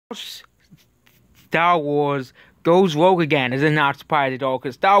Star Wars goes rogue again. This is not surprising at all,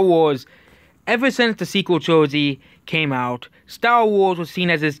 because Star Wars, ever since the sequel trilogy came out, Star Wars was seen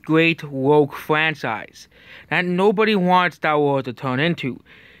as this great rogue franchise that nobody wanted Star Wars to turn into.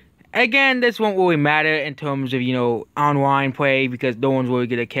 Again, this won't really matter in terms of, online play, because no one's really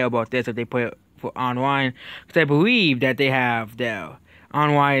going to care about this if they play it for online, because I believe that they have their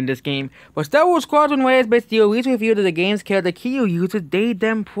online in this game. But Star Wars Squadron has basically released a review that the game's character Kyo uses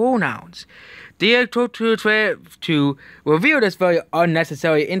they/them pronouns. They are to reveal this very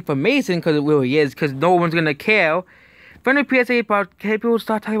unnecessary information, because it really is, because no one's going to care. From the PSA about people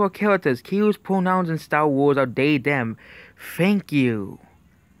start talking about characters. Kyo's pronouns in Star Wars are they/them. Thank you.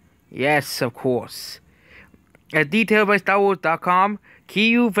 Yes, of course. As detailed by StarWars.com,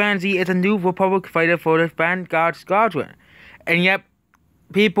 Kyo Vanzi is a new Republic fighter for the Vanguard Squadron. And yep,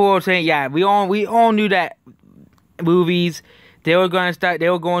 people are saying, yeah, we all knew that movies, they were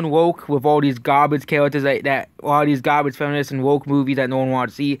going woke with all these garbage characters like that, all these garbage feminists and woke movies that no one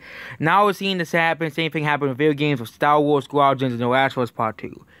wanted to see. Now we're seeing this happen, same thing happen with video games with Star Wars Squadrons and The Last of Us Part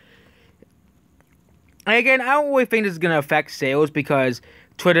 2. And again, I don't really think this is going to affect sales, because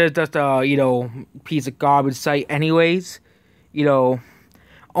Twitter is just a, piece of garbage site anyways.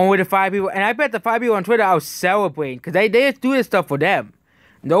 Only the 5 people, and I bet the 5 people on Twitter are celebrating, because they just do this stuff for them.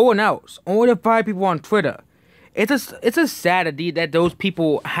 No one else. Only the 5 people on Twitter. It's a sadity that those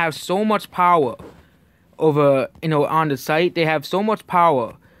people have so much power over, on the site. They have so much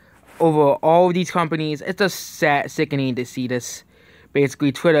power over all of these companies. It's just sad, sickening to see this.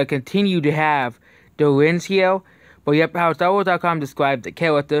 Basically, Twitter continue to have the wins here. But yep, how StarWars.com described the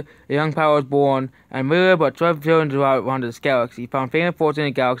character, a young power was born, and mirror but 12 children around this galaxy, found fame and fortune in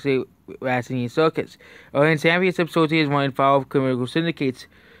the galaxy racing circuits. Earning championship soldiers wanted follow of criminal syndicates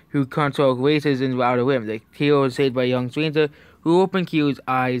who control races in the outer rim. The hero was saved by a young stranger who opened Kyo's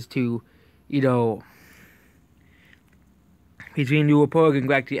eyes to, between New Republic and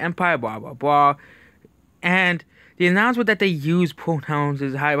Galactic Empire, blah blah blah. And the announcement that they use pronouns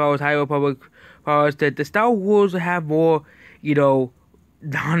as High Republic powers, that the Star Wars will have more,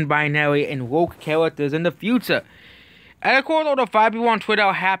 non-binary and woke characters in the future. And of course, all the 5 people on Twitter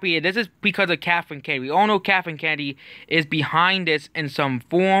are happy. This is because of Catherine Kennedy. We all know Catherine Kennedy is behind this in some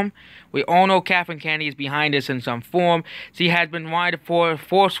form. She has been wanting to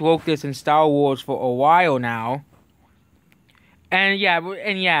force woke this in Star Wars for a while now. And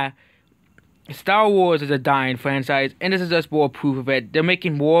yeah, Star Wars is a dying franchise, and this is just more proof of it. They're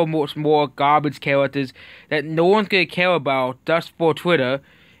making more garbage characters that no one's gonna care about just for Twitter.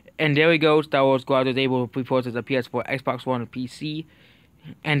 And there we go, Star Wars Squadron is able to be ported to PS4, Xbox One, and PC.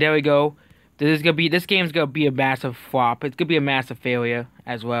 And there we go. This game's gonna be a massive flop. It's gonna be a massive failure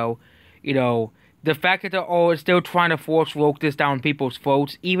as well. The fact that they're all still trying to force wokeness down people's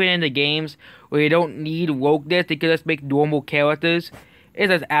throats, even in the games where you don't need wokeness, they could just make normal characters.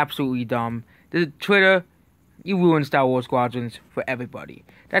 It's just absolutely dumb. Twitter, you ruined Star Wars Squadrons for everybody.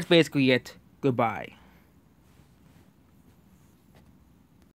 That's basically it. Goodbye.